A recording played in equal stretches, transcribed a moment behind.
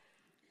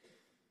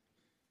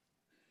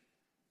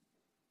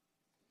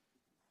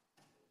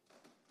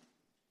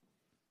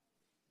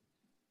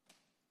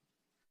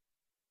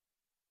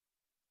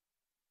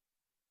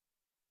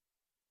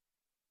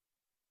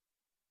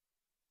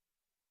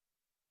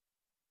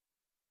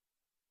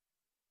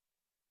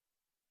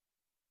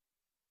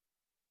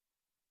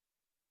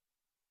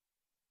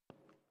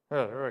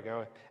Oh, there we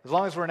go. As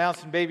long as we're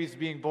announcing babies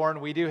being born,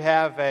 we do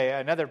have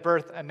another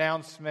birth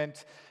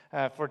announcement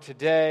for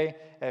today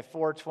at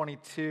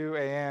 4:22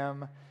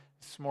 a.m.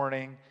 this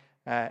morning.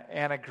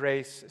 Anna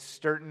Grace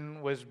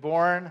Sturton was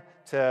born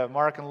to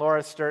Mark and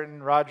Laura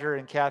Sturton. Roger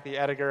and Kathy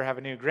Ediger have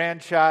a new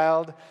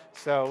grandchild,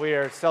 so we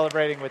are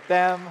celebrating with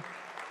them.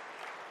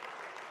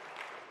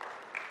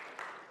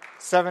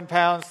 7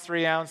 pounds,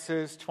 3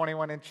 ounces,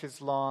 21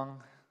 inches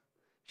long.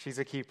 She's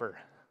a keeper.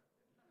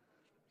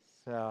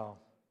 So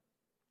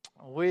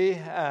we've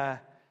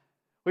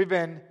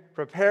been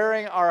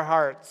preparing our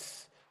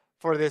hearts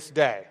for this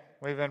day.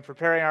 We've been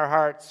preparing our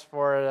hearts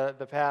for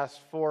the past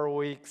 4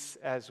 weeks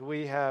as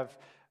we have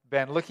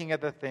been looking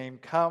at the theme,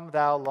 Come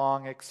Thou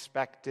Long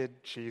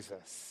Expected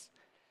Jesus.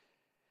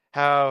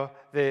 How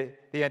the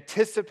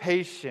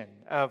anticipation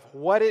of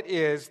what it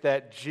is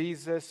that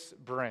Jesus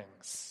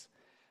brings.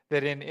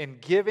 That in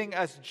giving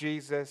us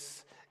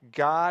Jesus,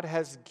 God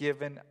has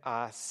given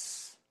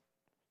us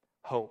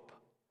hope.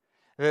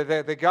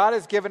 That God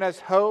has given us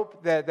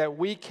hope that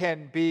we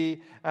can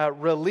be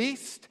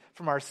released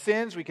from our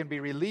sins, we can be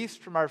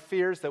released from our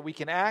fears, that we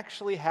can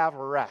actually have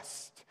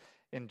rest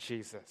in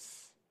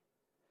Jesus.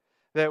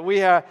 That we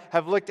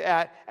have looked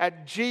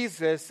at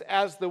Jesus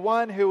as the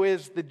one who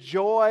is the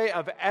joy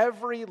of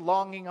every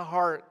longing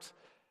heart.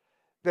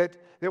 That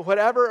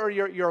whatever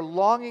your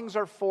longings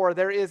are for,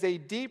 there is a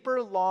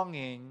deeper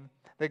longing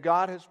that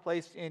God has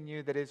placed in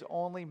you that is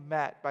only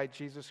met by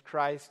Jesus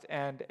Christ,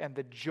 and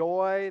the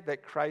joy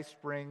that Christ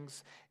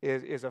brings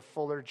is a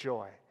fuller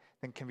joy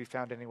than can be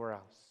found anywhere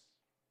else.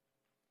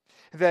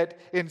 That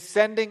in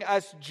sending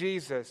us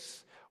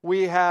Jesus,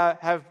 we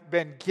have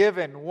been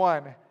given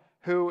one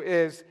who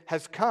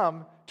has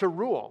come to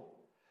rule.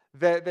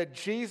 That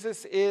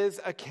Jesus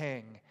is a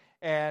king,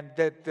 and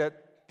that the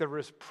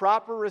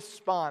proper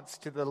response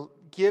to the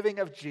giving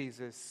of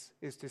Jesus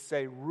is to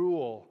say,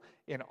 rule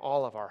in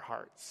all of our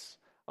hearts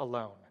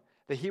alone.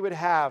 That he would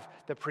have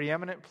the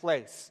preeminent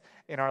place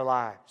in our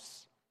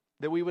lives.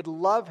 That we would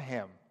love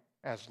him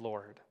as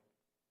Lord.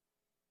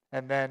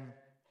 And then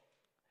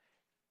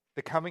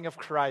the coming of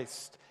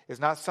Christ is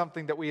not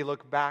something that we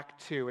look back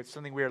to. It's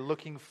something we are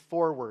looking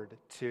forward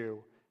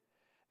to.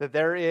 That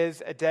there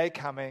is a day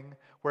coming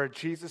where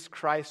Jesus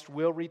Christ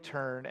will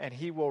return and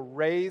he will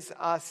raise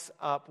us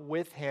up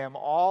with him.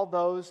 All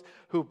those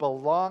who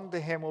belong to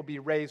him will be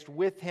raised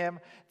with him,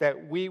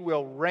 that we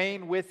will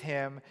reign with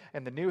him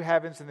in the new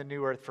heavens and the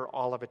new earth for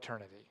all of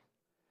eternity.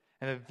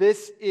 And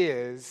this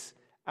is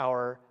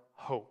our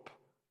hope.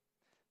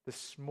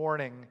 This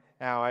morning,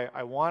 now,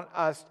 I want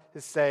us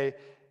to say,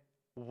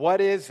 what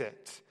is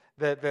it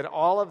that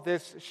all of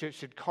this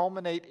should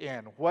culminate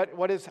in?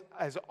 What is,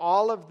 as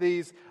all of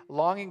these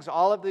longings,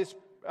 all of these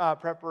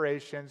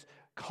preparations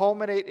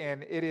culminate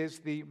in? It is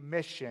the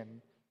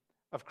mission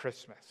of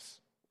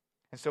Christmas.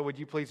 And so would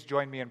you please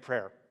join me in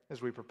prayer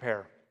as we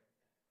prepare?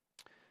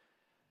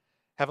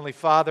 Heavenly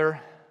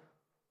Father,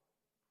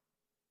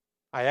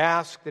 I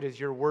ask that as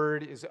your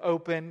word is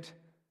opened,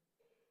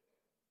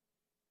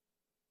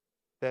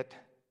 that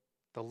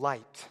the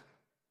light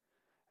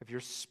of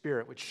your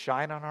Spirit would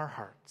shine on our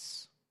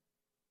hearts,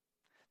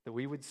 that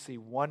we would see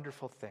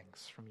wonderful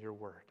things from your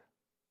word.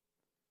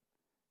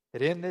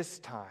 That in this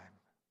time,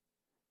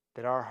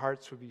 that our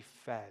hearts would be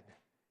fed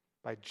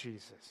by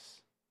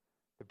Jesus,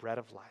 the bread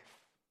of life.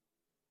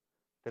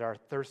 That our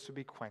thirst would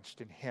be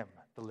quenched in him,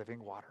 the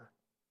living water.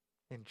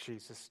 In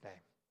Jesus'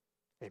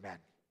 name, amen.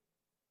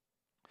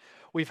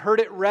 We've heard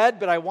it read,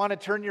 but I want to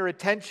turn your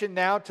attention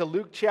now to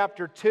Luke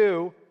chapter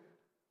 2.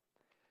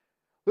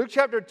 Luke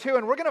chapter 2,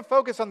 and we're going to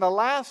focus on the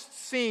last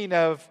scene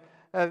of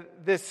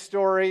this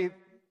story.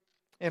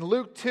 In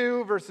Luke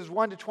 2, verses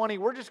 1 to 20,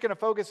 we're just going to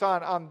focus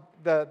on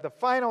the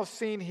final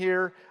scene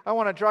here. I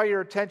want to draw your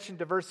attention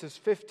to verses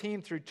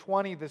 15 through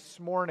 20 this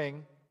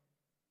morning.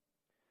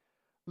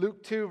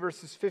 Luke 2,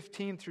 verses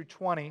 15 through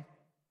 20.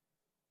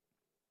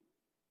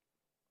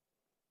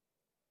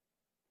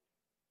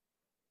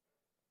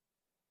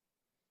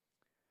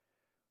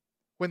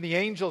 When the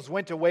angels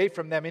went away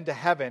from them into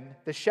heaven,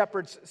 the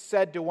shepherds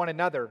said to one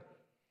another,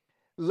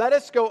 "Let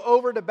us go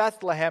over to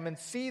Bethlehem and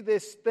see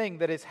this thing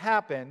that has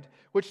happened,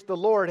 which the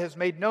Lord has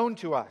made known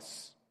to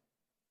us."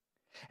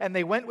 And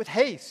they went with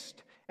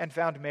haste and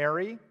found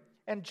Mary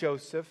and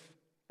Joseph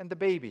and the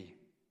baby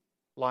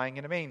lying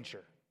in a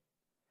manger.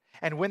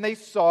 And when they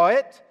saw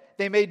it,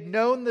 they made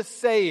known the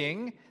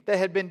saying that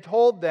had been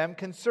told them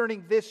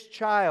concerning this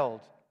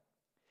child.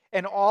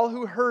 And all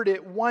who heard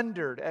it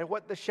wondered at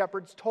what the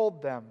shepherds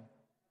told them.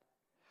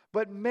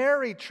 But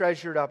Mary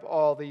treasured up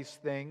all these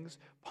things,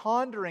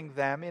 pondering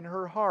them in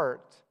her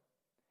heart.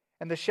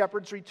 And the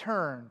shepherds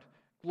returned,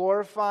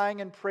 glorifying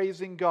and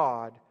praising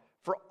God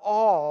for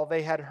all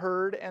they had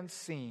heard and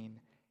seen,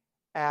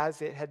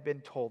 as it had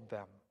been told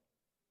them.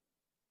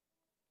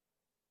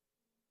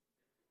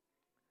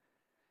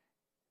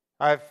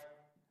 I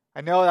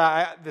know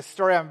that the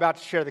story I'm about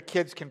to share, the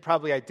kids can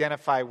probably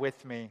identify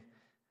with me.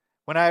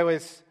 When I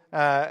was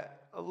a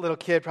little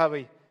kid,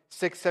 probably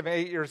 6, 7,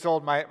 8 years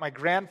old, my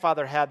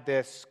grandfather had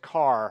this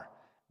car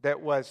that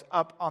was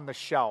up on the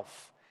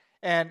shelf.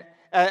 And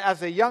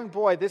as a young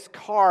boy, this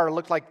car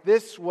looked like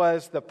this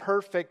was the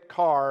perfect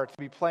car to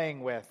be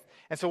playing with.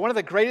 And so one of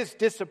the greatest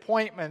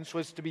disappointments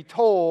was to be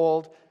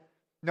told,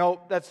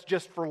 no, that's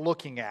just for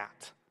looking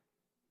at.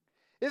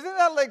 Isn't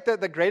that like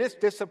the greatest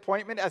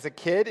disappointment as a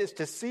kid, is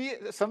to see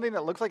something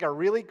that looks like a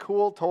really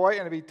cool toy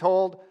and to be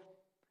told,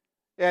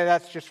 yeah,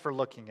 that's just for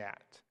looking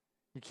at.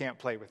 You can't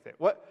play with it.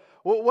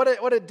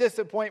 What a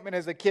disappointment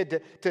as a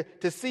kid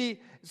to see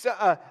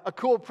a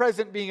cool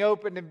present being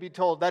opened and be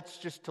told that's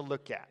just to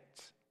look at.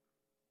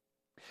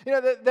 You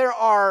know, there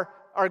are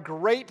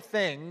great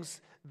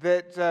things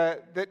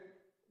that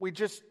we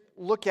just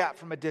look at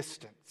from a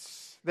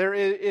distance. There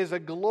is a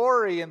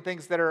glory in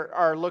things that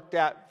are looked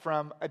at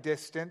from a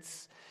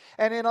distance.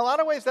 And in a lot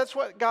of ways, that's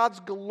what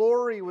God's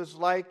glory was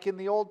like in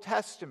the Old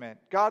Testament.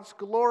 God's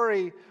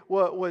glory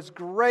was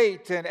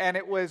great and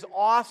it was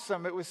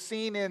awesome. It was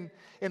seen in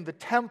the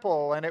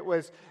temple,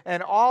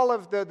 and all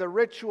of the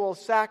ritual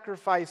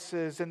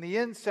sacrifices and the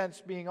incense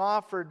being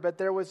offered. But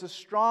there was a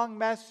strong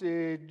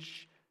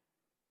message.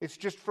 It's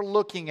just for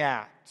looking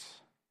at.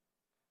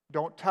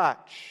 Don't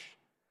touch.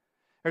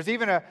 There's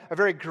even a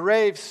very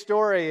grave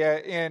story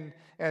in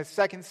 2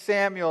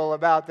 Samuel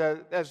about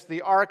as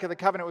the Ark of the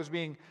Covenant was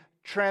being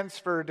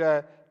transferred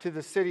to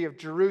the city of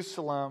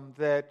Jerusalem,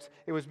 that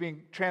it was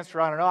being transferred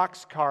on an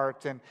ox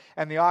cart,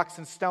 and the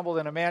oxen stumbled,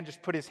 and a man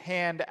just put his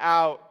hand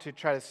out to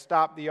try to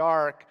stop the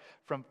ark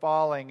from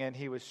falling, and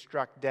he was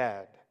struck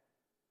dead.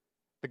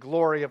 The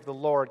glory of the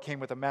Lord came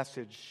with a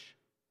message: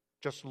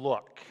 just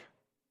look,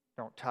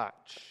 don't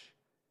touch.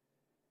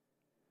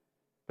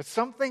 But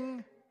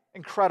something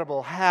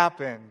incredible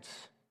happened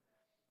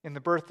in the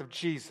birth of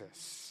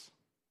Jesus.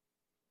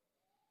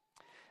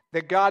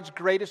 That God's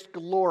greatest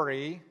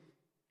glory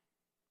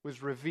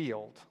was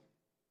revealed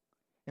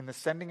in the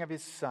sending of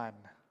His Son.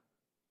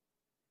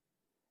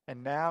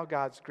 And now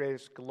God's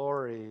greatest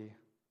glory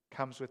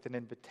comes with an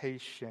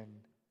invitation: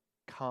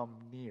 come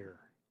near.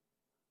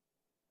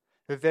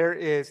 That there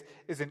is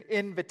an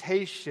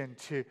invitation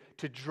to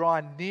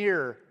draw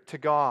near to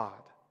God.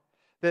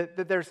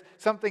 That there's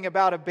something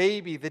about a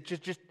baby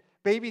that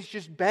babies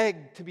just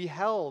beg to be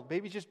held.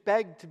 Babies just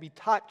beg to be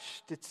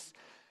touched.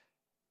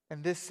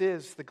 And this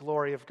is the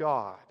glory of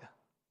God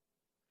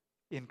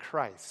in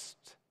Christ,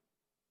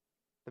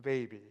 the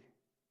baby.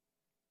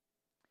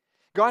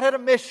 God had a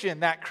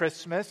mission that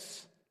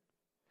Christmas.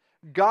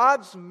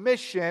 God's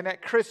mission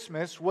at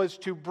Christmas was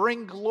to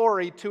bring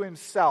glory to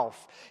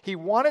Himself. He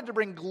wanted to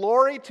bring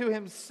glory to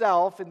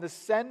Himself in the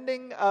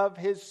sending of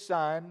His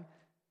Son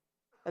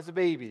as a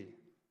baby.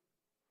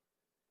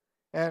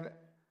 And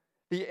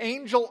the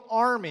angel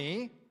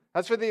army,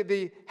 that's what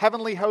the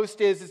heavenly host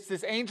is. It's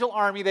this angel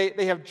army.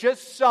 They have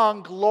just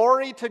sung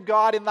glory to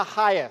God in the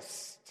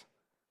highest.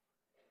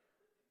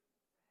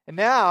 And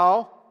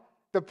now,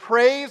 the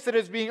praise that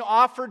is being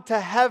offered to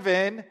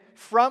heaven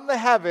from the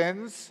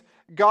heavens,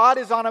 God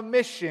is on a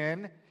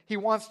mission. He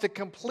wants to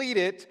complete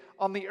it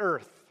on the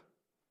earth.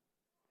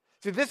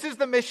 So this is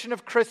the mission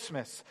of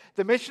Christmas.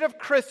 The mission of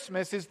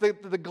Christmas is the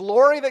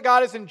glory that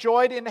God has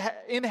enjoyed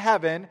in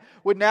heaven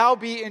would now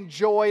be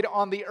enjoyed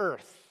on the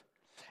earth.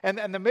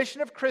 And the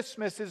mission of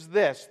Christmas is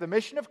this. The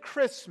mission of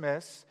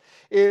Christmas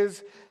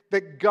is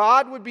that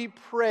God would be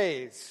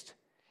praised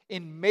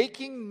in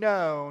making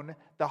known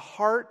the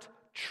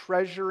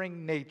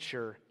heart-treasuring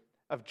nature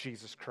of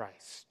Jesus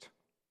Christ.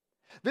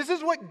 This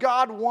is what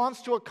God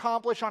wants to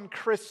accomplish on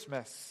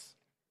Christmas,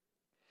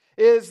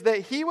 is that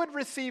He would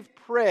receive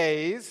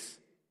praise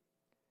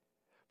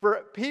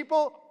for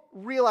people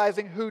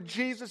realizing who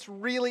Jesus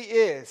really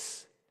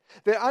is.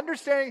 That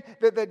understanding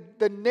that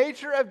the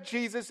nature of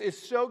Jesus is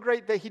so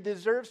great that He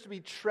deserves to be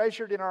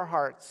treasured in our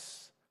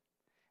hearts.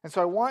 And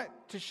so I want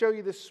to show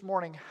you this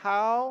morning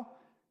how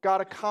God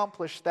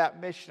accomplished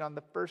that mission on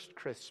the first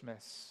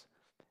Christmas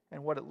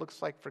and what it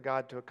looks like for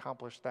God to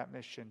accomplish that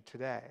mission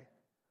today.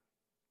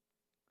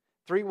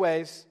 3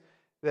 ways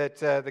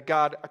that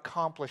God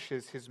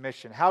accomplishes His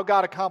mission. How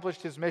God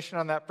accomplished His mission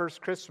on that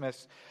first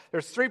Christmas.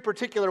 There's 3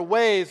 particular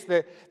ways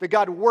that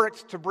God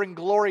worked to bring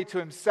glory to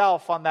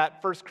Himself on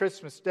that first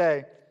Christmas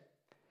day.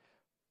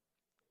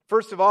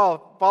 First of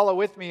all, follow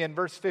with me in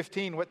verse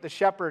 15 what the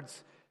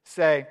shepherds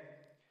say.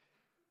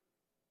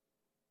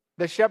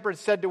 The shepherds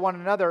said to one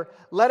another,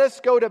 "Let us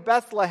go to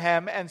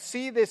Bethlehem and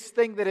see this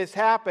thing that has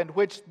happened,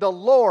 which the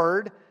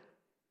Lord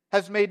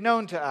has made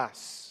known to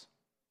us."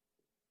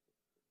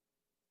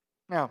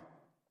 Now,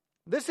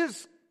 this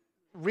is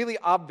really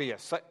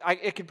obvious.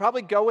 It could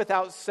probably go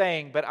without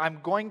saying, but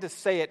I'm going to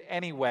say it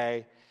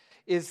anyway,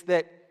 is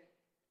that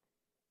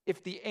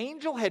if the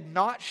angel had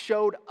not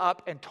showed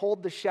up and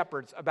told the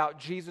shepherds about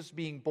Jesus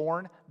being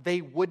born,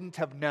 they wouldn't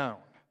have known.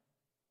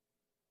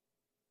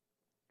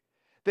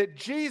 That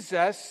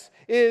Jesus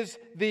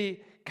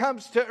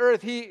comes to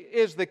earth, He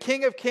is the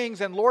King of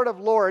Kings and Lord of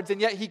Lords, and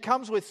yet He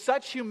comes with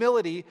such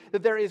humility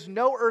that there is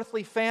no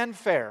earthly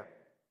fanfare.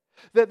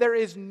 That there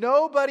is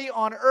nobody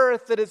on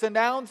earth that is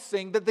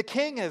announcing that the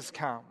King has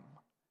come.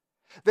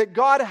 That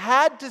God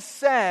had to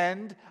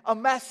send a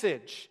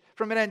message.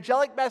 from an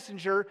angelic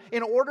messenger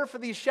in order for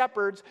these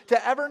shepherds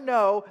to ever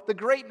know the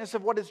greatness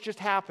of what has just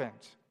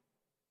happened.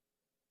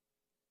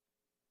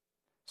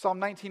 Psalm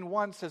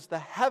 19:1 says, "The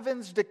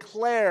heavens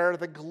declare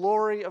the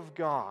glory of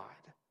God."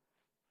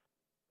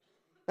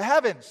 The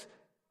heavens,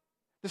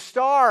 the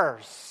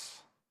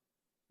stars,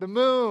 the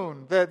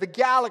moon, the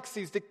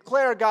galaxies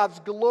declare God's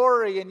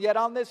glory. And yet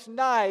on this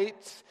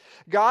night,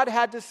 God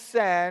had to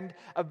send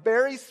a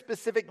very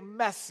specific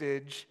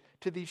message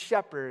to these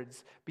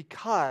shepherds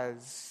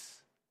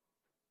because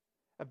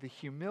of the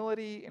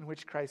humility in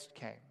which Christ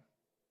came.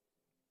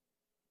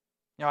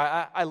 You know,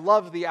 I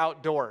love the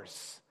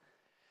outdoors.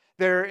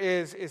 There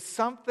is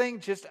something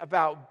just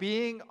about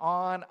being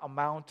on a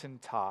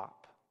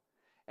mountaintop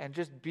and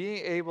just being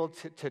able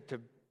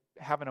to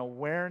have an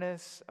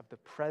awareness of the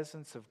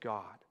presence of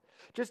God.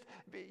 Just,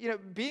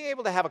 being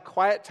able to have a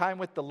quiet time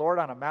with the Lord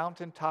on a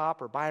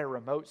mountaintop or by a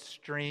remote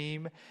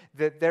stream,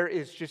 that there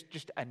is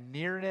just a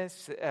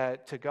nearness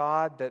to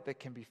God that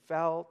can be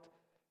felt.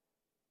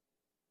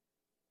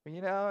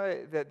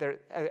 That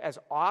as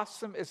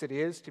awesome as it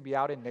is to be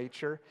out in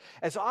nature,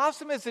 as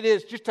awesome as it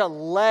is just to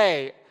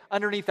lay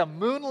underneath a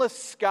moonless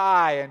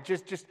sky and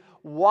just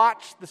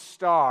watch the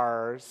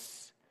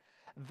stars,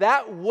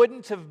 that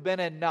wouldn't have been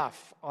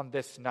enough on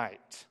this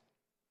night.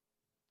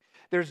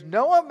 There's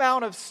no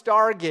amount of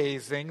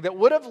stargazing that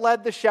would have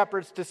led the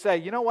shepherds to say,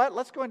 you know what,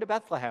 let's go into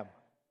Bethlehem.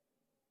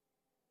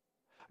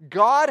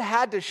 God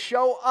had to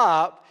show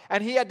up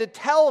and he had to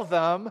tell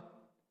them,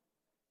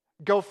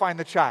 go find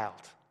the child.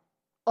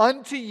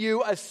 Unto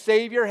you a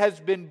Savior has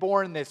been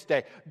born this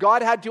day.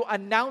 God had to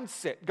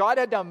announce it. God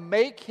had to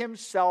make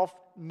himself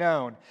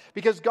known.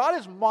 Because God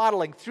is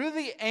modeling, through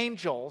the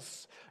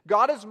angels,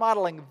 God is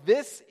modeling,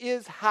 this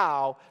is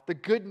how the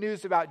good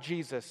news about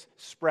Jesus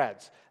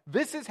spreads.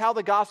 This is how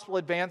the gospel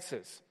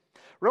advances.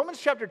 Romans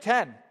chapter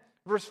 10,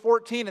 verse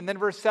 14 and then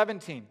verse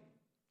 17.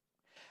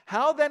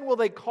 How then will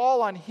they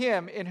call on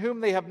him in whom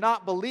they have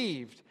not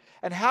believed?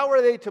 And how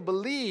are they to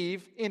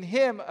believe in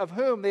him of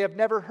whom they have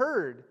never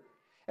heard?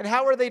 And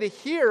how are they to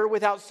hear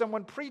without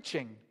someone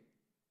preaching?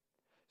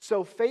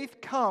 So faith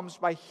comes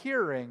by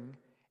hearing,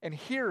 and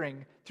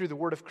hearing through the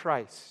word of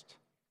Christ.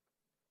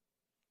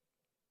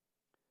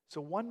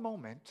 So one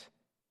moment,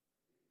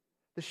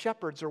 the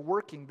shepherds are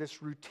working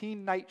this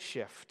routine night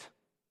shift.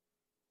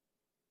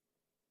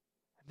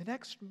 And the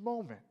next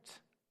moment,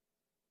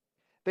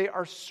 they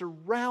are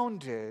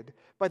surrounded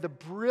by the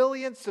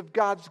brilliance of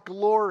God's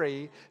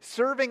glory,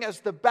 serving as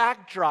the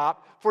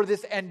backdrop for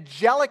this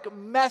angelic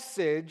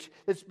message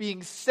that's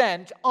being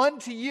sent.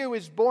 Unto you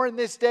is born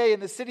this day in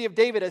the city of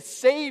David a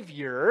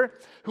Savior,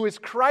 who is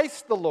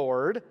Christ the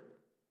Lord.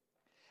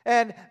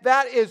 And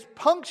that is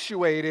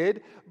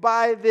punctuated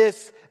by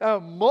this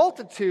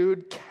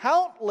multitude,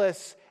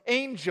 countless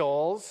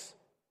angels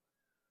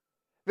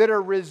that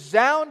are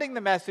resounding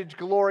the message,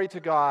 glory to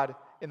God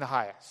in the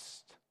highest.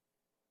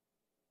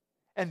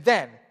 And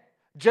then,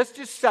 just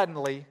as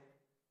suddenly,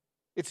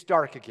 it's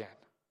dark again.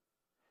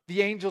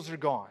 The angels are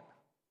gone.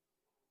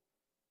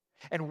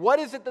 And what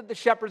is it that the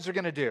shepherds are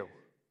going to do?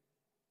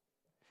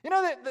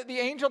 The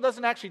angel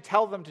doesn't actually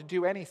tell them to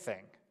do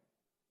anything.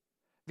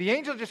 The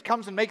angel just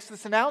comes and makes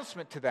this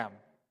announcement to them.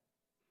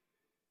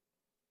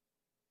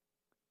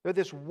 That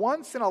this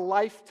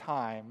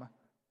once-in-a-lifetime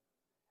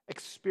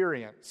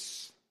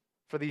experience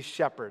for these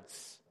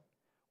shepherds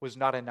was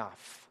not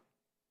enough.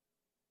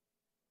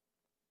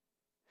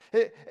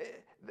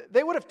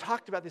 They would have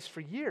talked about this for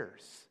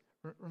years.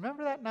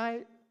 Remember that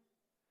night?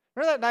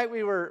 Remember that night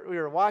we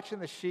were watching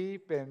the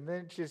sheep, and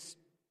then just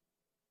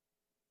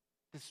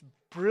this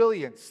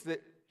brilliance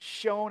that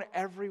shone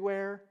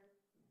everywhere?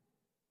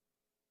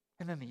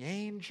 And then the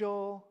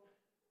angel.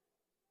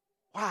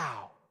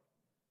 Wow.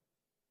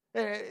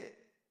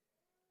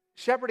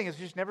 Shepherding has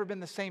just never been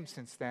the same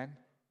since then.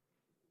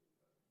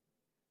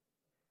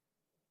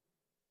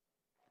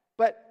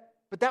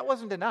 But that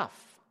wasn't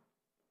enough.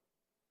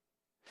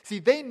 See,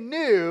 they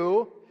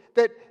knew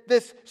that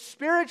this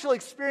spiritual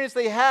experience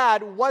they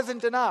had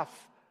wasn't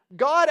enough.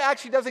 God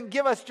actually doesn't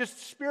give us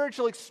just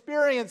spiritual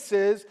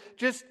experiences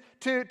just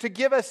to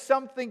give us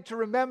something to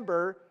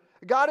remember.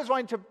 God is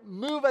wanting to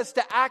move us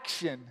to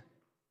action.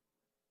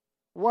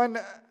 One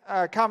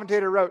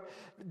commentator wrote,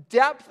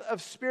 depth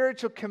of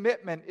spiritual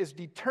commitment is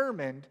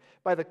determined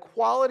by the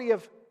quality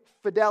of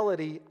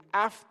fidelity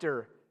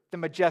after the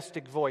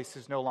majestic voice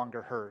is no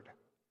longer heard.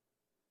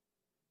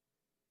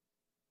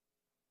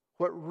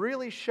 What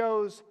really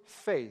shows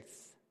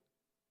faith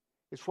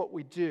is what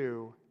we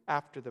do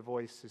after the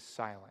voice is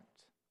silent.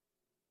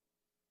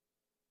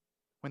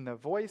 When the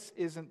voice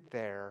isn't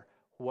there,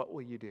 what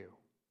will you do?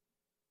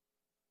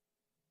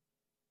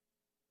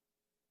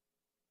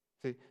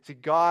 See,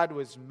 God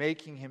was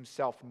making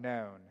himself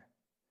known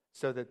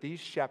so that these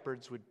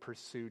shepherds would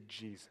pursue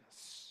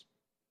Jesus.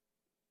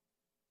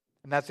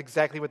 And that's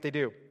exactly what they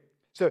do.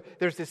 So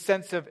there's this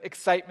sense of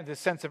excitement,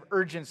 this sense of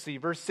urgency.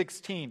 Verse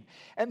 16,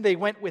 and they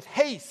went with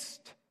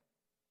haste.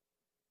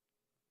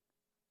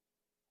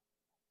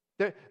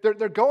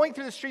 They're going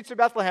through the streets of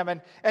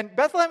Bethlehem, and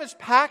Bethlehem is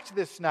packed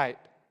this night.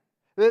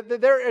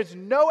 There is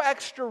no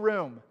extra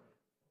room.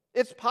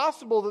 It's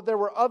possible that there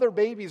were other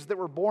babies that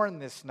were born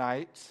this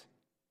night,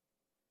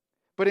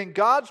 but in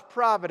God's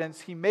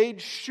providence, He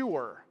made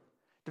sure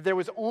that there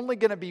was only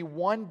going to be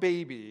one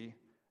baby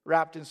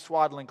wrapped in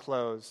swaddling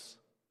clothes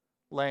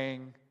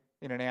laying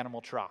in an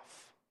animal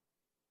trough.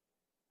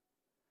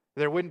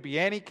 There wouldn't be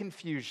any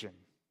confusion.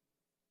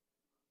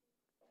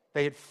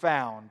 They had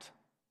found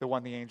the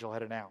one the angel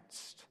had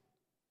announced.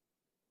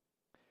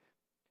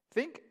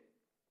 Think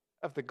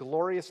of the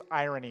glorious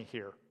irony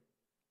here.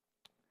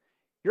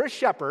 You're a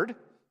shepherd.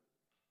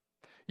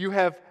 You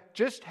have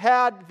just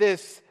had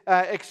this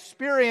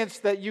experience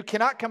that you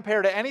cannot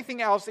compare to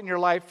anything else in your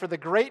life for the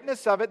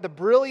greatness of it, the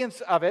brilliance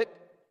of it.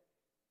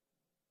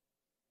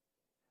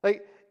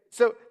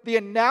 So the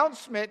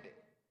announcement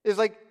is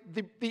like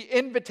the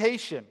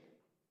invitation.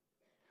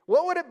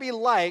 What would it be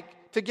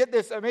like to get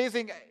this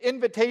amazing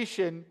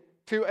invitation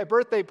to a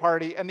birthday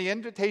party and the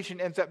invitation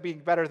ends up being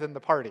better than the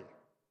party?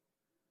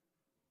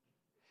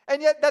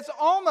 And yet that's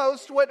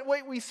almost what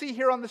we see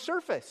here on the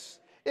surface.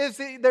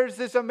 There's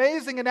this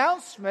amazing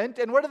announcement,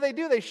 and what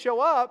do? They show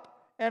up,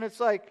 and it's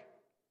like,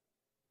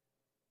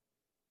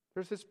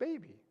 there's this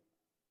baby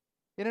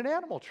in an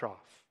animal trough.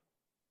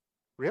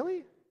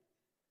 Really?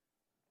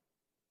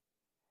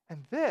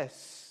 And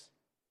this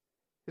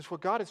is what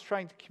God is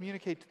trying to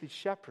communicate to these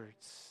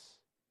shepherds.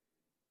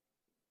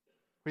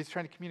 What He's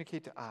trying to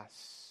communicate to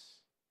us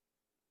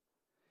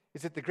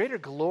is that the greater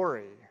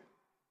glory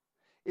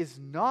is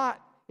not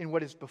in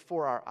what is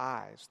before our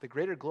eyes. The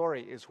greater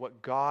glory is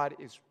what God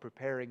is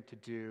preparing to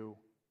do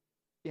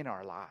in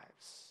our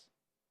lives.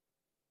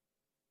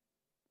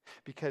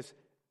 Because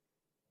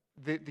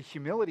the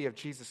humility of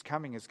Jesus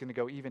coming is going to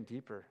go even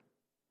deeper.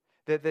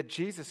 That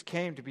Jesus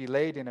came to be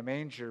laid in a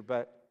manger,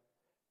 but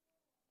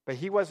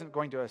He wasn't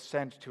going to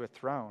ascend to a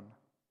throne.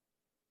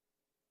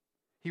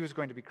 He was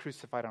going to be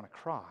crucified on a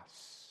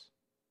cross.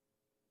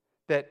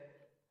 That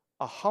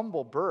a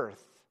humble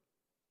birth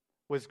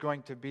was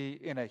going to be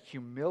in a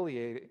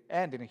humiliating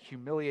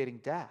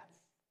death.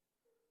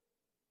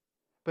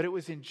 But it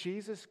was in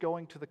Jesus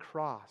going to the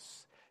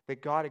cross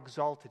that God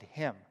exalted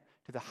Him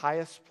to the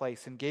highest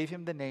place and gave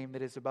Him the name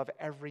that is above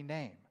every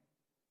name.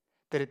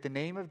 That at the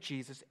name of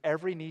Jesus,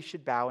 every knee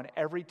should bow and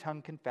every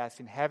tongue confess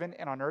in heaven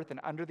and on earth and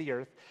under the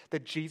earth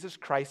that Jesus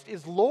Christ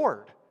is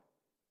Lord,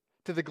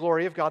 to the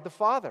glory of God the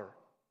Father.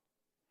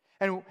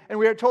 And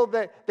we are told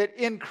that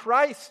in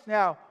Christ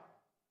now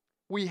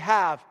we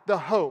have the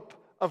hope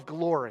of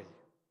glory.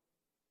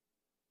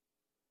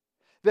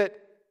 That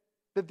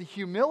the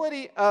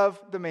humility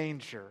of the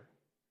manger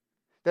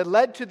that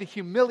led to the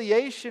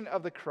humiliation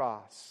of the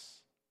cross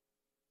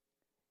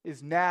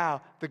is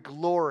now the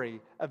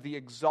glory of the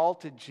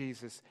exalted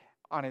Jesus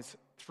on His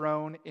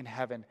throne in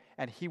heaven,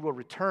 and He will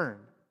return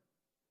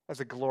as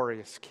a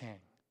glorious King.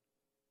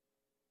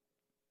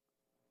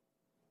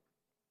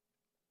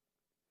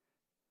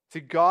 See,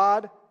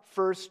 God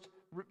first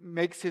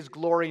makes His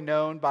glory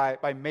known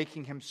by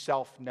making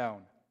Himself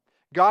known.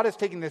 God is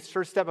taking this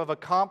first step of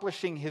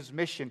accomplishing His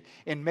mission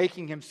in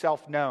making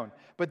Himself known.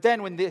 But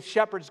then when the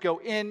shepherds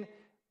go in,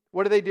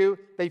 what do?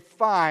 They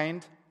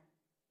find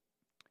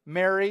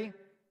Mary,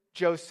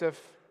 Joseph,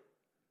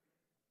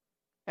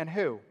 and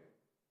who?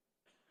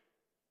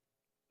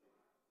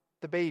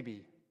 The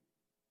baby.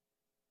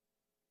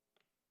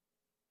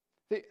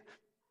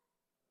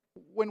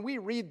 When we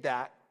read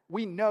that,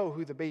 we know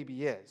who the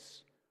baby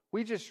is.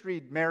 We just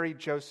read Mary,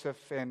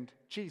 Joseph, and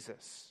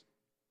Jesus.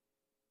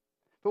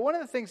 But one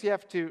of the things you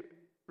have to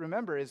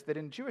remember is that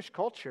in Jewish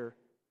culture,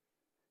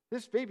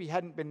 this baby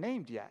hadn't been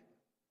named yet.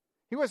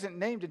 He wasn't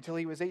named until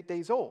he was 8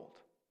 days old.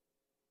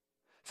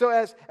 So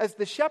as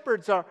the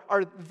shepherds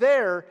are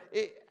there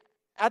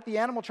at the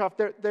animal trough,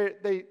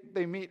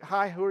 they meet,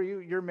 hi, who are you?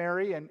 You're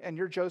Mary, and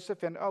you're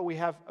Joseph, and we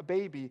have a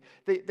baby.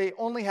 They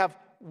only have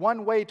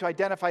one way to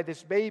identify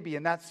this baby,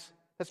 and that's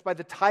by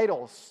the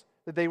titles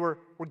that they were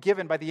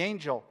given by the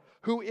angel.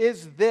 Who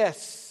is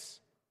this?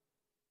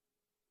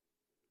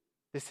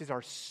 This is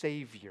our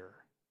Savior.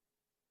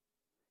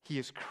 He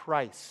is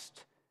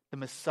Christ, the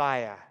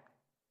Messiah.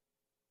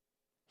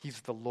 He's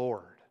the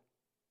Lord.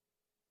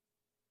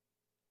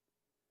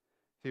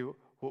 See,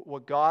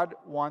 what God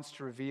wants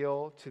to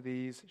reveal to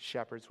these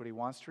shepherds, what He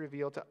wants to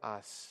reveal to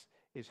us,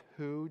 is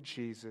who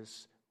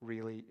Jesus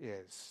really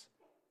is.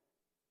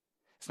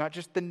 It's not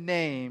just the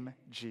name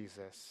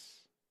Jesus.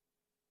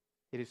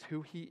 It is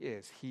who He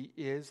is. He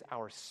is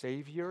our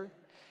Savior.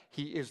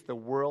 He is the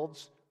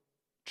world's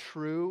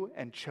true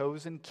and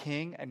chosen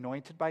King,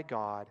 anointed by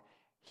God.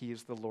 He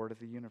is the Lord of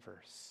the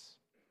universe.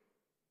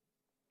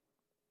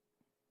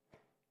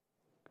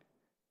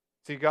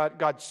 See,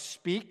 God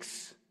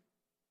speaks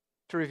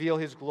to reveal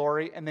His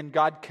glory, and then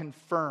God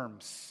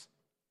confirms.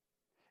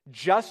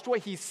 Just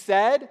what He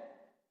said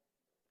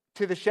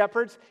to the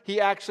shepherds, He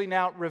actually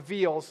now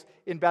reveals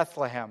in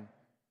Bethlehem.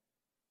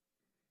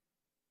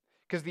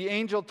 Because the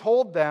angel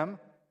told them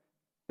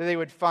that they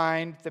would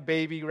find the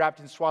baby wrapped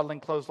in swaddling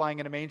clothes lying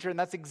in a manger, and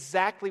that's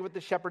exactly what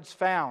the shepherds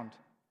found.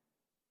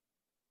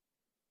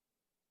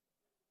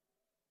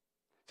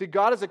 See,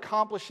 God is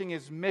accomplishing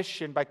his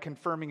mission by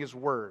confirming his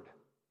word.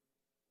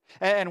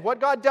 And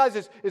what God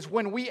does is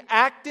when we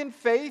act in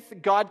faith,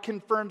 God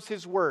confirms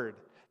his word.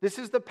 This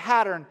is the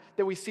pattern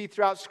that we see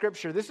throughout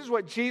Scripture. This is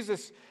what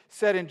Jesus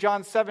said in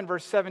John 7,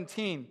 verse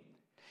 17.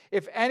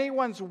 If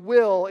anyone's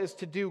will is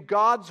to do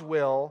God's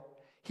will,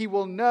 he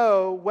will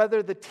know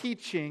whether the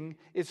teaching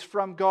is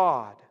from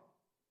God.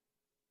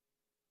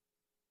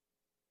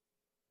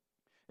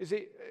 You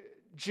see,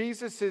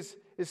 Jesus is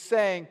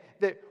saying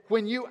that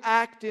when you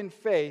act in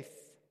faith,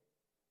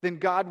 then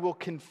God will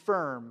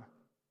confirm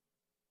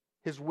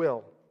his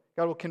will.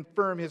 God will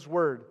confirm his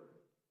word.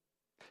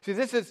 See,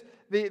 this is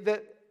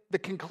the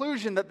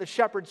conclusion that the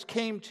shepherds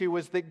came to,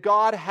 was that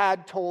God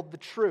had told the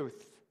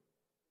truth.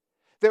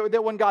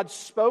 That when God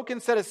spoke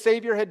and said a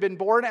Savior had been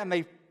born, and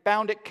they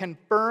found it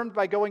confirmed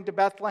by going to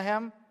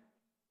Bethlehem.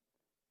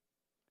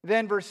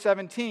 Then verse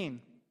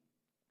 17.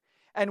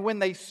 And when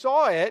they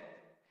saw it,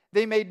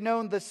 they made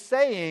known the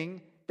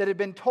saying that had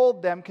been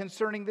told them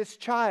concerning this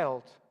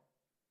child.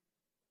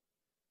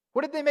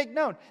 What did they make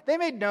known? They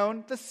made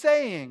known the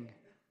saying.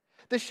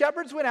 The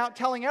shepherds went out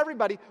telling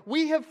everybody,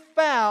 we have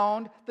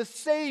found the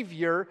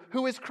Savior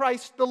who is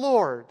Christ the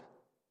Lord.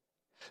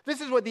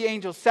 This is what the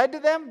angel said to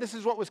them. This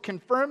is what was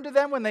confirmed to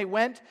them when they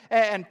went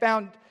and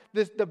found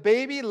the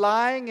baby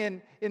lying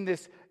in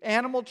this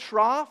animal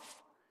trough.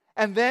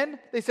 And then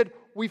they said,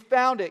 we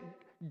found it.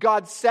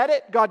 God said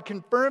it. God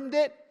confirmed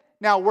it.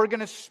 Now we're going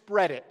to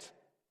spread it.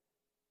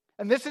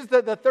 And this is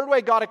the third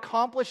way God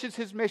accomplishes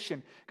his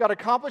mission. God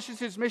accomplishes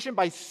his mission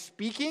by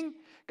speaking.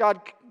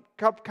 God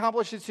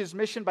accomplishes his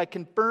mission by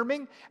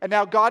confirming. And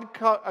now God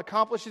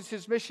accomplishes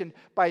his mission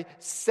by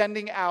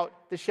sending out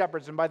the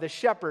shepherds, and by the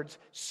shepherds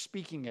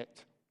speaking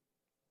it.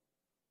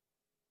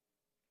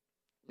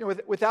 You know,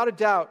 without a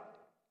doubt,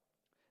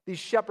 these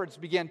shepherds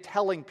began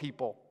telling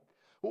people.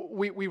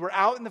 We were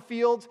out in the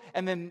fields,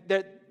 and then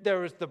there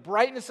was the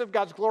brightness of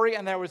God's glory,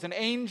 and there was an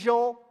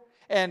angel,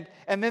 and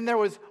then there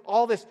was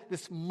all this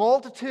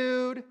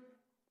multitude.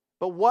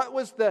 But what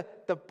was the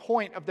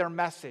point of their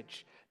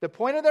message? The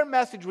point of their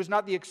message was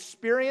not the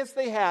experience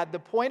they had. The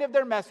point of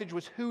their message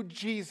was who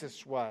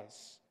Jesus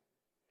was.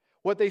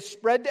 What they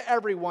spread to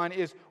everyone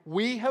is,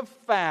 we have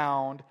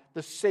found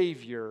the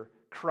Savior,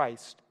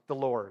 Christ the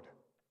Lord.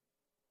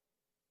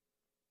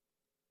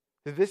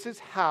 This is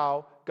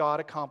how God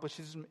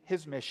accomplishes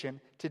his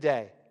mission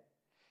today.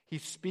 He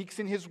speaks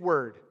in his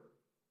word.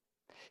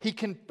 He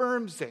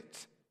confirms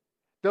it.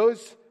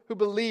 Those who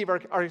believe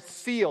are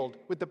sealed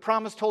with the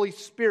promised Holy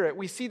Spirit.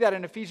 We see that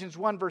in Ephesians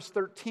 1, verse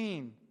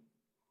 13.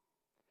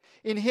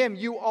 In him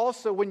you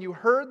also, when you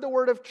heard the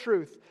word of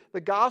truth,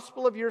 the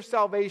gospel of your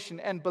salvation,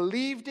 and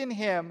believed in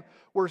him,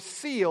 were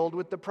sealed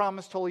with the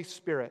promised Holy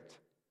Spirit.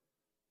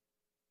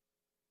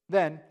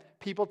 Then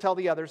people tell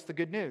the others the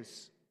good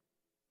news.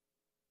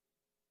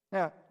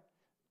 Now,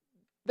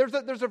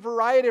 there's a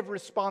variety of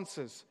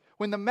responses.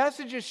 When the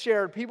message is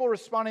shared, people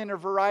respond in a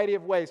variety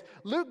of ways.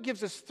 Luke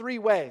gives us 3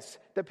 ways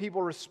that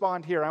people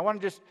respond here. I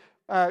want to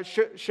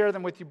just share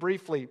them with you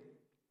briefly.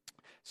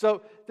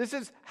 So this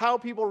is how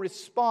people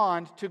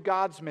respond to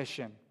God's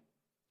mission.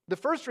 The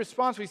first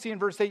response we see in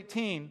verse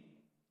 18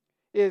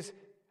 is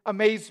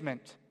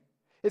amazement.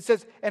 It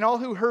says, and all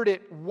who heard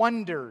it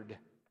wondered.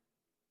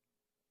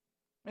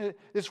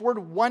 This word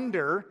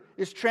wonder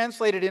is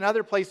translated in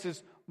other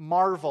places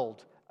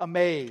marveled,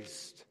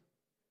 amazed.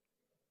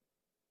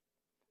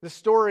 The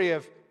story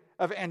of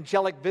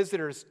angelic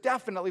visitors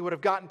definitely would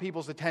have gotten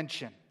people's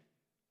attention.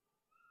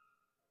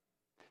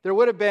 There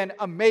would have been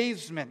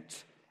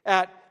amazement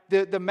at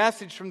the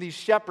message from these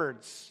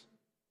shepherds.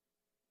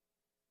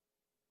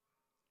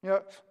 You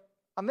know,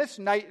 on this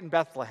night in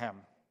Bethlehem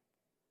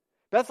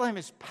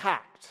is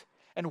packed.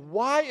 And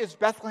why is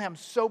Bethlehem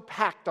so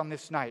packed on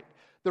this night?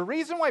 The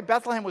reason why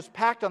Bethlehem was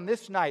packed on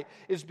this night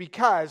is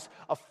because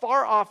a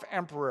far-off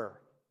emperor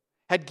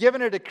had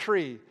given a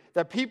decree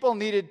that people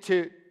needed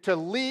to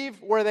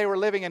leave where they were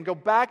living and go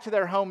back to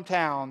their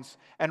hometowns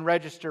and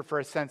register for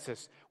a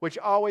census, which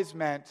always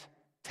meant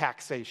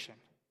taxation.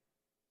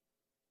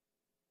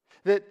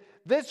 That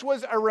this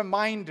was a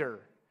reminder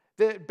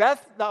that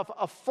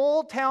a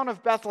full town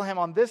of Bethlehem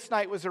on this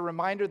night was a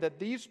reminder that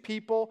these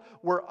people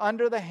were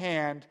under the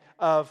hand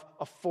of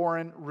a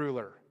foreign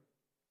ruler.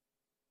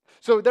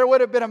 So there would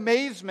have been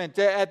amazement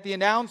at the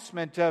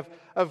announcement of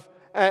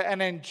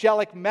an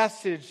angelic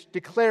message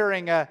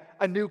declaring a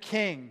new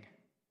king.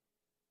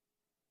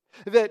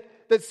 That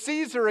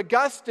Caesar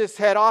Augustus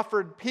had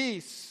offered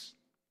peace,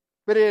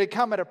 but it had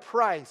come at a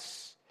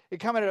price. It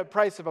had come at a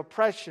price of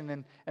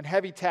oppression and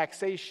heavy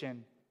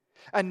taxation.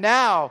 And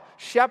now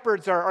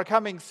shepherds are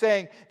coming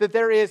saying that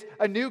there is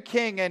a new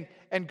king,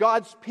 and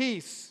God's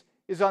peace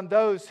is on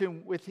those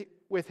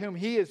with whom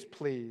he is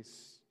pleased.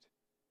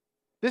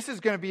 This is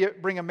going to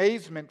bring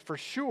amazement for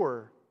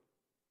sure.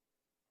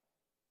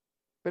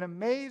 But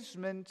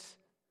amazement,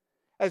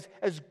 as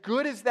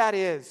good as that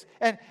is,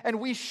 and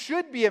we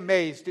should be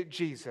amazed at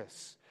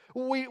Jesus.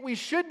 We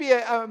should be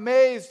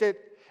amazed at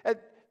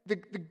the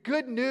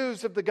good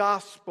news of the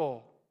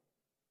gospel.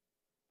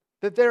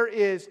 That there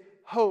is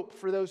hope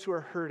for those who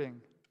are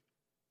hurting.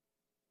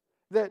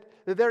 That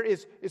there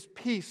is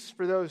peace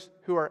for those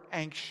who are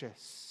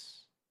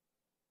anxious.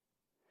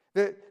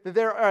 That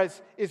there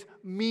is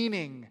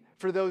meaning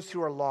for those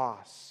who are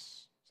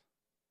lost.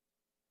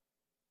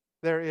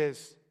 There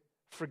is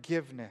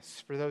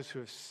forgiveness for those who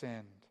have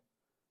sinned.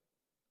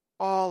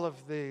 All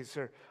of these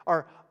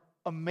are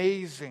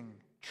amazing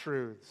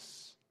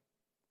truths.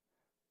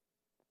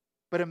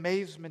 But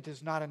amazement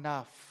is not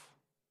enough.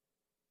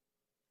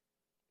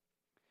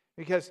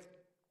 Because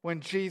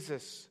when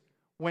Jesus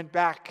went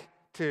back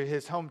to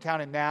his hometown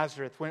in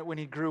Nazareth, when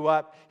he grew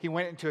up, he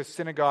went into a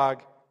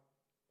synagogue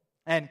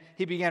and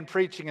he began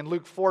preaching. And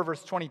Luke 4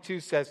 verse 22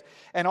 says,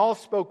 "And all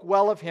spoke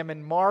well of him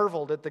and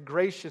marveled at the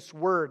gracious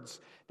words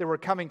that were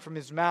coming from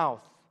his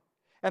mouth.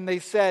 And they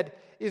said,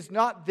 'Is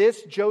not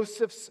this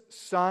Joseph's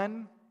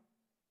son?'"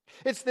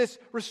 It's this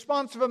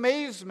response of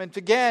amazement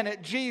again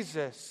at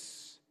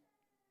Jesus.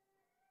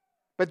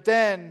 But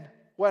then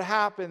what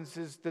happens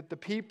is that the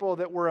people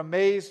that were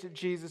amazed at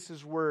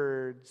Jesus'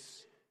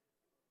 words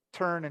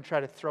turn and try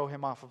to throw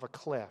him off of a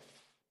cliff.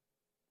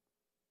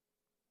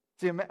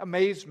 See,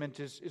 amazement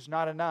is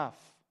not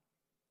enough.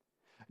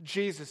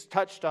 Jesus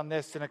touched on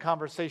this in a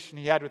conversation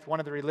he had with one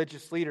of the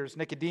religious leaders,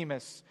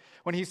 Nicodemus,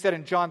 when he said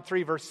in John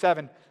 3, verse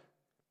 7,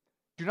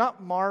 "Do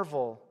not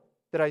marvel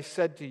that I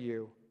said to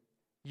you,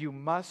 you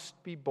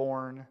must be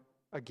born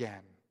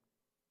again."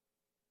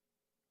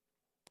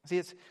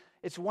 See,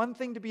 it's one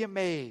thing to be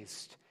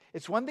amazed.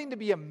 It's one thing to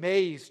be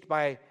amazed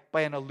by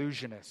an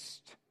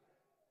illusionist.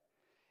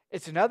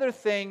 It's another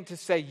thing to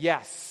say,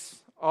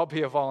 "Yes, I'll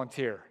be a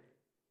volunteer."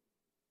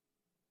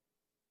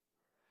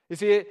 You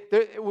see,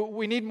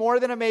 we need more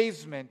than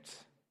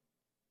amazement.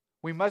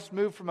 We must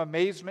move from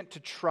amazement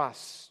to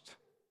trust.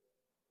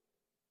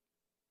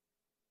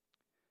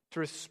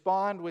 To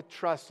respond with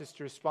trust is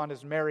to respond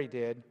as Mary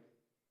did.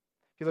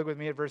 If you look with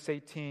me at verse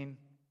 18,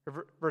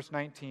 or verse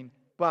 19,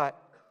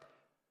 "But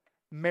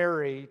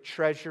Mary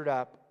treasured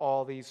up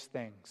all these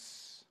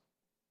things."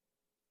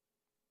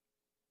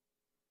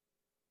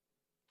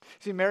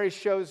 See, Mary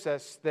shows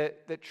us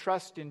that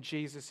trust in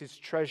Jesus is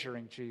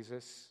treasuring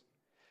Jesus.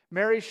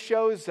 Mary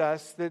shows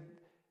us that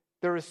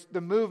there is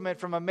the movement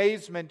from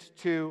amazement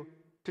to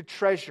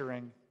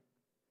treasuring.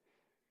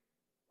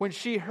 When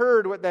she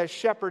heard what the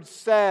shepherds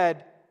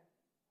said,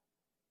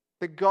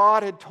 that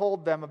God had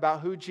told them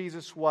about who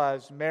Jesus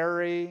was,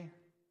 Mary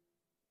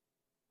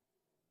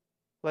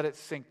let it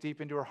sink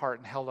deep into her heart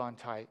and held on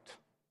tight.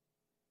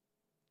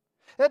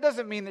 That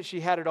doesn't mean that she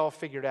had it all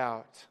figured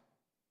out.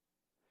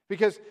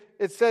 Because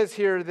it says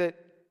here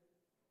that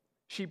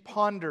she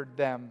pondered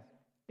them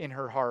in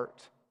her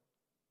heart.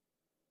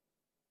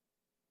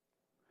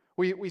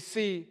 We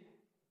see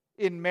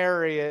in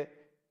Mary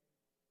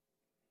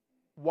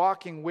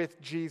walking with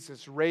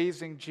Jesus,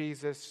 raising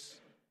Jesus,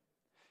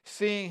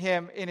 seeing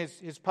him in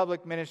his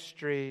public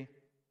ministry,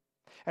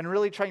 and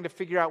really trying to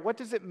figure out, what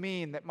does it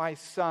mean that my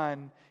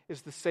son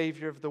is the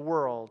Savior of the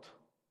world?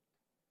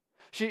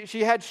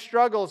 She had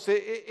struggles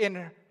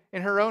in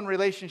her own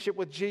relationship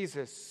with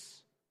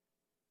Jesus.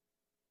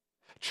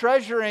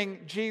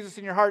 Treasuring Jesus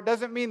in your heart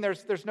doesn't mean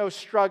there's no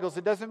struggles.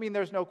 It doesn't mean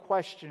there's no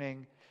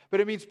questioning. But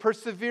it means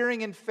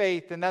persevering in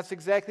faith. And that's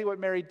exactly what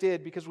Mary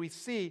did. Because we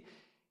see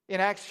in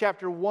Acts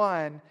chapter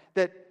 1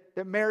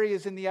 that Mary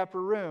is in the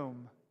upper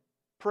room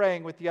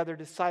praying with the other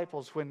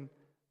disciples when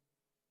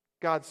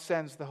God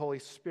sends the Holy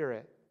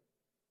Spirit.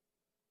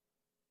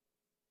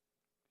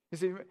 You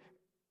see,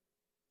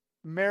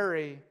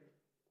 Mary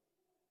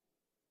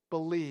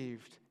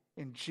believed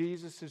in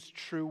Jesus'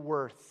 true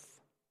worth.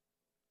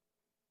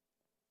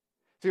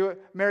 See,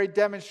 Mary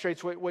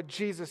demonstrates what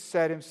Jesus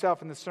said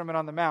himself in the Sermon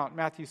on the Mount,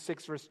 Matthew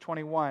 6, verse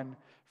 21.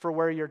 "For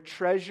where your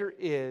treasure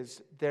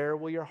is, there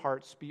will your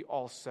hearts be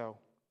also."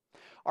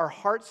 Our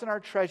hearts and our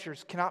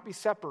treasures cannot be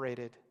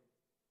separated.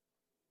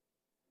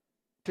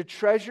 To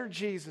treasure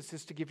Jesus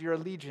is to give your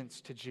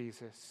allegiance to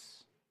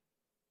Jesus.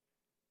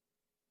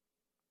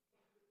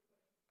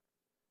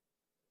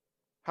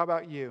 How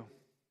about you?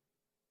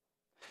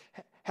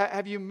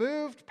 Have you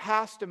moved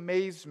past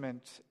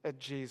amazement at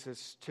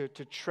Jesus to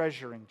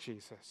treasuring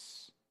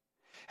Jesus?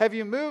 Have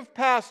you moved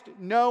past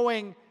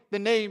knowing the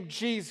name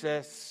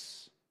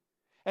Jesus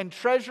and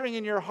treasuring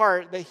in your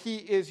heart that He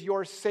is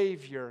your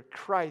Savior,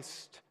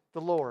 Christ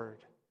the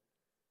Lord?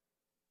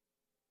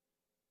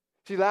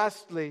 See,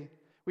 lastly,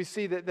 we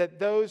see that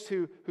those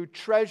who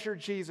treasure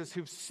Jesus,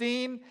 who've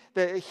seen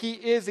that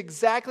He is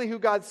exactly who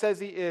God says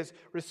He is,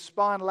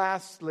 respond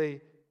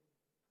lastly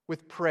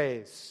with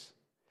praise.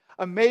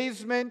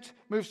 Amazement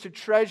moves to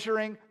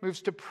treasuring,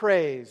 moves to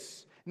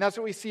praise. And that's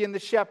what we see in the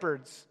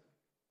shepherds.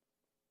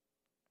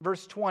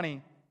 Verse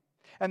 20.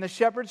 "And the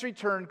shepherds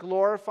returned,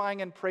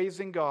 glorifying and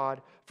praising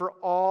God for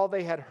all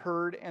they had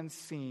heard and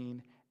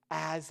seen,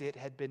 as it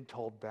had been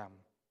told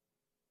them."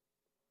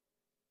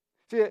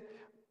 See,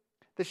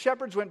 the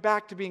shepherds went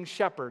back to being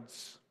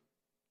shepherds,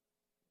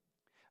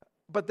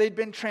 but they'd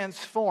been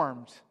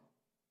transformed.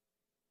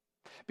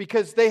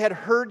 Because they had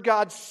heard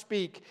God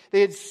speak.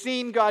 They had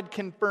seen God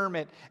confirm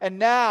it. And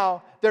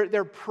now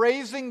they're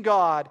praising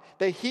God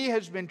that He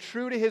has been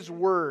true to His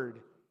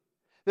word.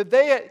 that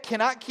they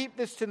cannot keep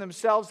this to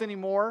themselves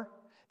anymore,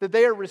 that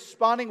they are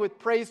responding with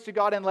praise to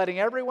God and letting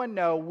everyone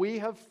know we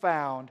have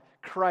found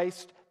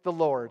Christ the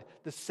Lord,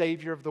 the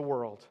Savior of the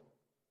world.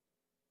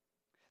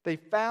 They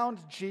found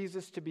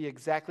Jesus to be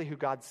exactly who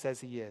God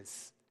says He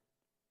is.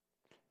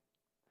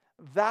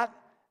 That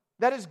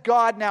is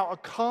God now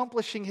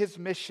accomplishing His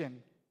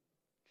mission.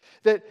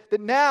 That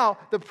now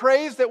the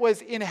praise that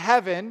was in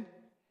heaven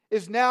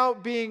is now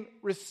being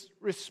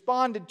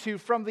responded to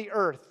from the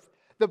earth.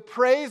 The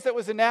praise that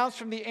was announced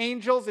from the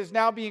angels is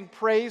now being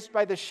praised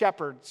by the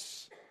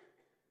shepherds.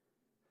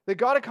 That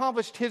God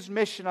accomplished His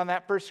mission on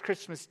that first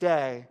Christmas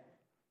day.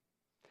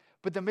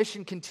 But the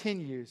mission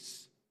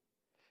continues.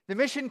 The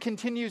mission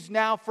continues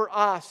now for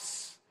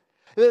us.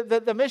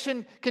 The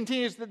mission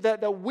continues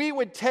that we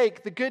would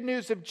take the good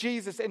news of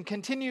Jesus and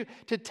continue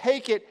to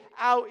take it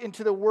out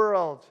into the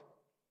world.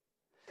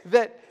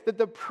 That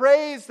the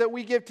praise that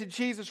we give to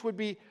Jesus would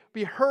be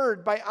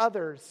heard by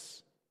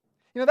others.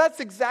 That's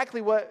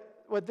exactly what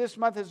this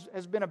month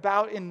has been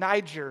about in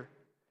Niger.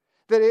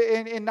 That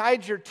in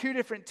Niger, 2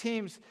 different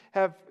teams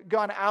have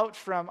gone out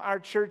from our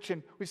church,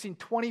 and we've seen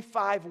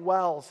 25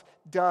 wells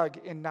dug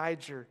in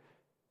Niger.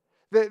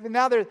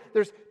 Now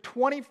there's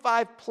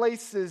 25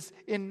 places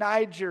in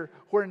Niger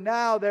where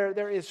now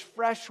there is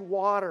fresh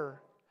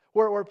water,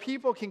 where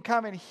people can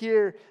come and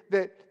hear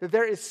that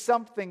there is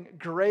something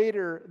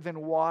greater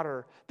than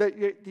water, that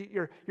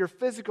your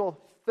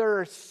physical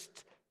thirst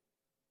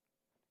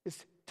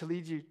is to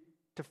lead you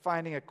to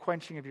finding a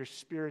quenching of your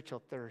spiritual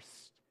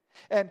thirst.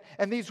 And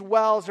these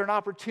wells are an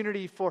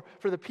opportunity for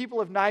the people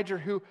of Niger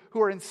who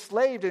are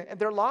enslaved and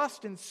they're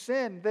lost in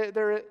sin.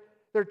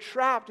 They're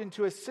trapped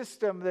into a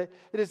system that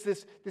is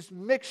this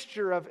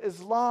mixture of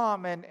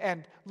Islam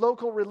and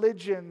local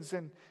religions,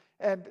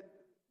 and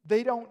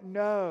they don't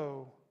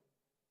know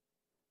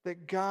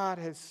that God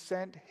has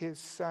sent His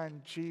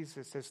Son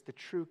Jesus as the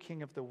true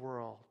King of the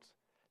world,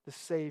 the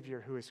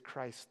Savior who is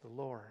Christ the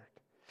Lord.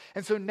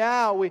 And so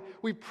now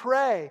we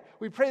pray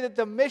that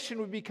the mission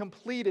would be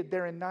completed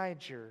there in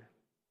Niger.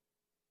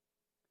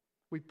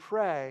 We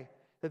pray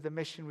that the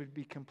mission would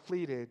be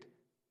completed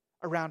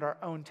around our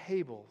own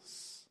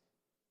tables.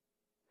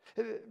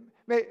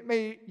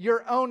 May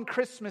your own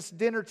Christmas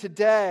dinner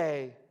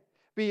today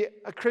be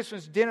a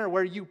Christmas dinner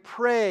where you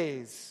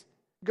praise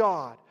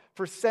God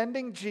for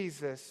sending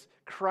Jesus,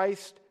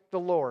 Christ the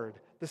Lord,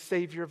 the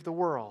Savior of the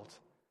world.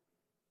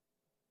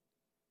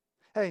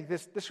 I think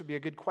this would be a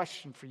good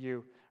question for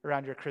you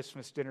around your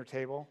Christmas dinner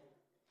table.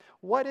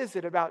 What is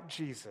it about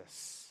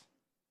Jesus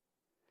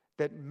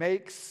that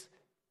makes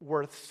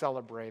worth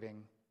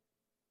celebrating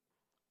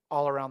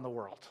all around the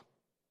world?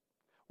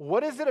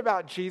 What is it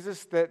about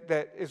Jesus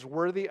that is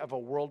worthy of a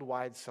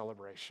worldwide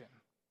celebration?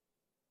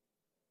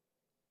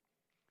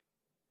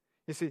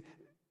 You see,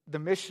 the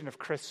mission of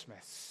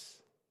Christmas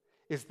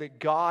is that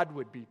God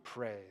would be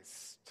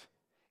praised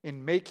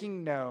in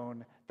making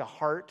known the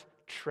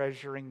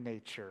heart-treasuring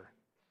nature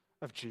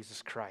of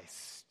Jesus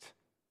Christ.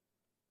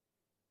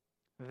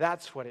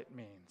 That's what it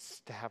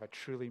means to have a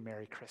truly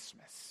Merry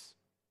Christmas.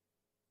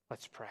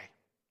 Let's pray.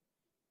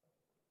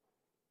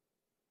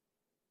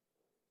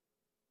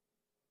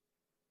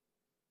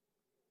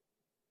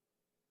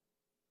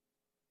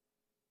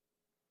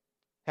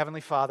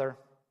 Heavenly Father,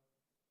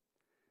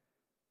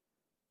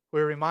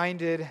 we're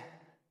reminded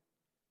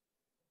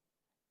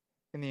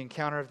in the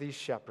encounter of these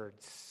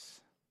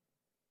shepherds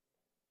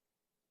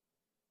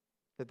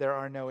that there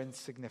are no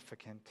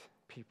insignificant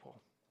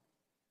people.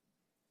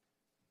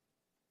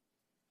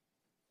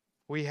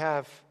 We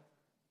have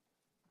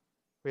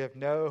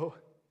no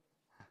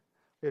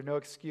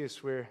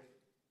excuse. We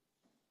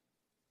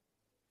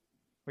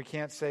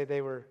can't say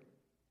they were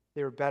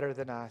better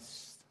than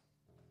us.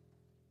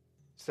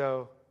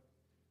 So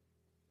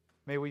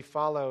may we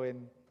follow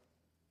in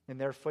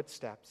their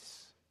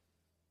footsteps,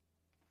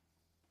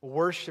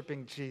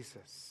 worshiping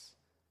Jesus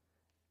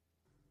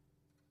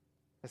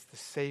as the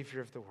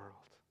Savior of the world,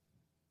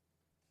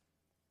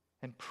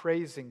 and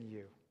praising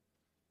you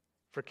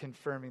for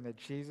confirming that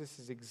Jesus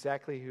is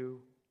exactly who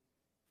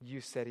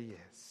you said He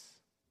is.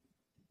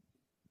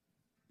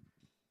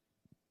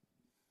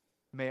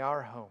 May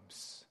our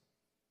homes,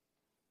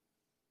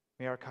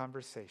 may our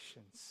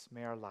conversations,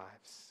 may our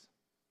lives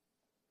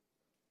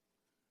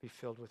be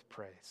filled with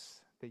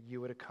praise, that you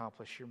would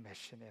accomplish your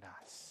mission in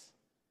us.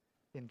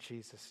 In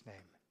Jesus' name,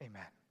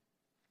 amen.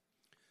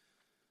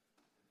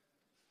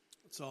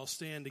 Let's all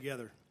stand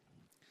together.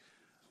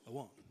 A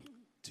 1,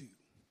 2,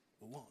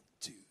 a 1,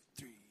 2,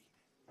 3.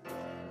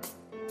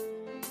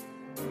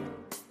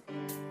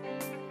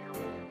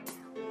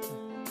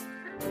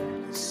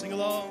 Sing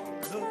along.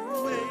 The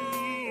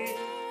way,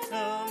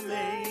 a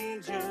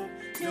manger,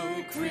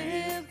 no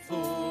crib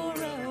for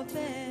a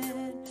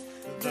bed.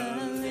 The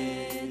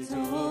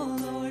little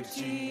Lord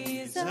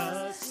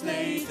Jesus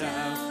laid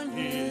down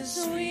His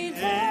sweet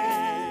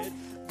head.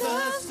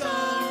 The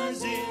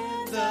stars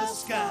in the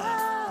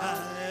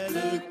sky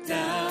looked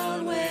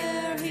down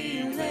where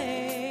He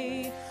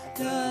lay.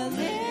 The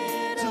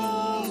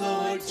little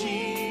Lord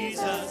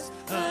Jesus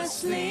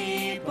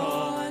asleep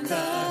on the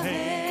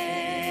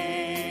hay.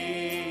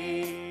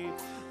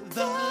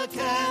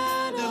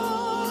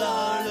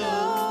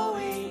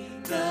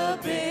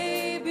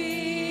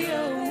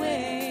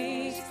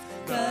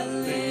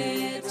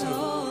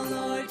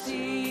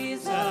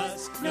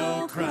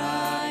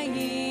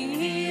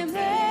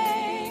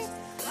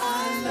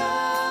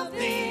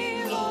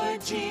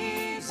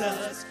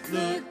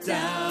 look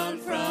down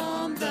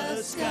from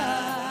the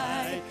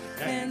sky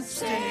and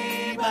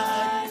stay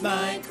by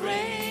my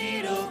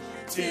cradle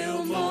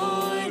till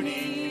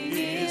morning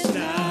is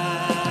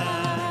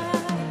nigh.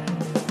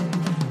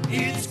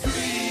 It's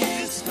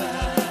Christmas,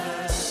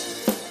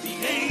 the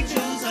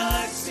angels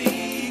are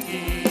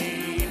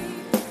singing,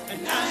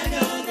 and I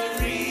know the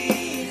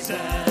reason,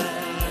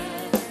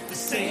 the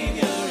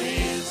Savior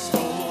is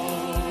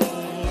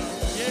born.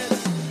 Yes,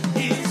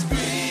 it's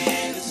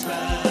Christmas,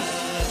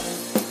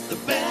 the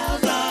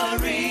bells are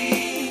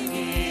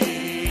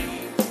ringing,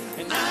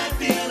 and I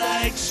feel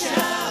like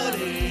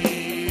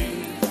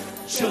shouting,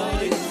 joy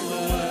in the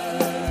world.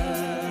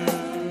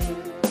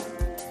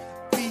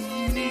 Be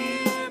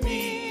near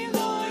me,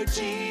 Lord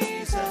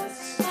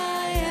Jesus.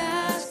 I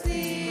ask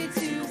thee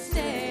to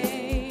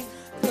stay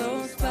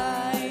close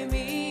by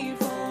me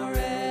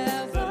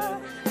forever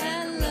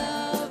and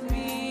love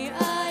me,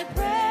 I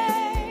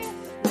pray.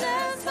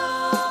 Bless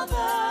all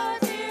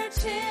the dear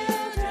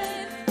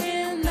children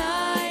in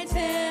thy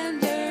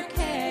tender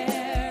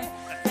care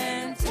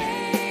and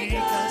take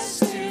us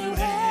to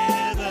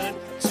heaven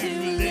to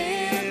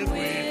live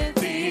with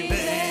thee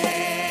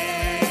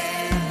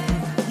there.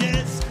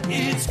 Yes,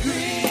 it's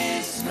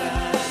Christmas.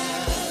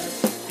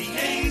 The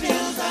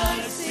angels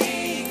are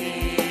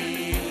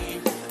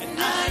singing, and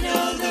I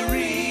know the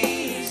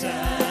reason,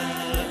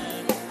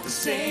 the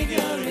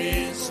Savior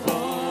is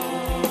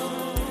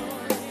born.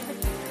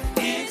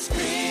 It's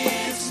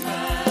Christmas,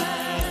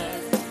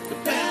 the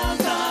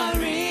bells are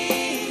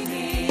ringing,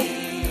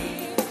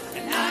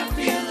 and I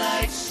feel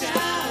like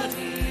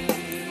shouting,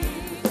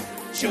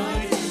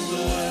 joy to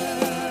the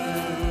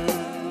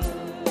world.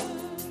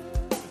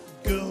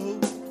 Go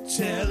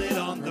tell it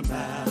on the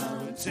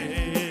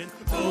mountain,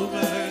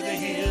 over the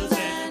hills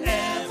and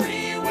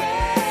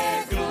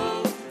everywhere.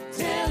 Go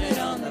Tell it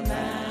on the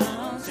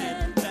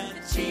mountain that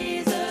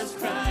Jesus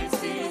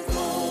Christ is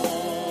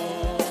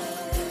born.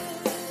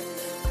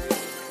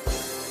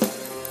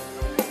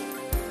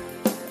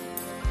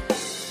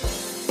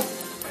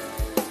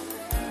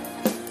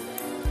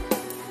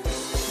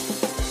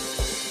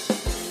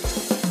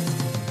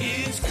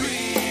 It's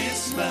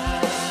Christmas,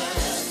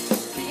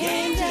 The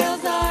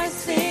angels are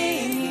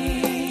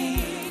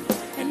singing,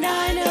 and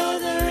I know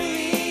the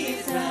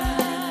reason,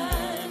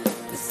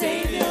 the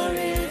Savior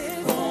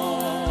is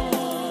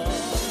born.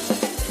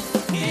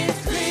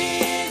 It's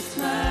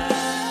Christmas,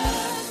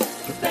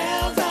 the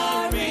bells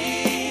are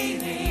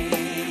ringing,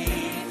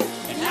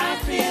 and I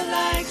feel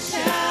like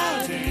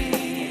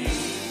shouting,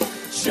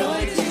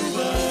 joy to the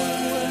world.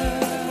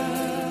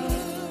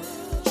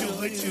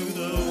 joy to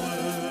the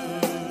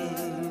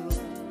world,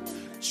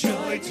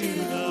 joy to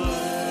the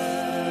world.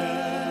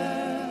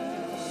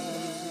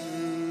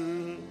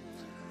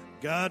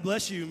 God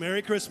bless you.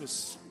 Merry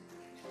Christmas.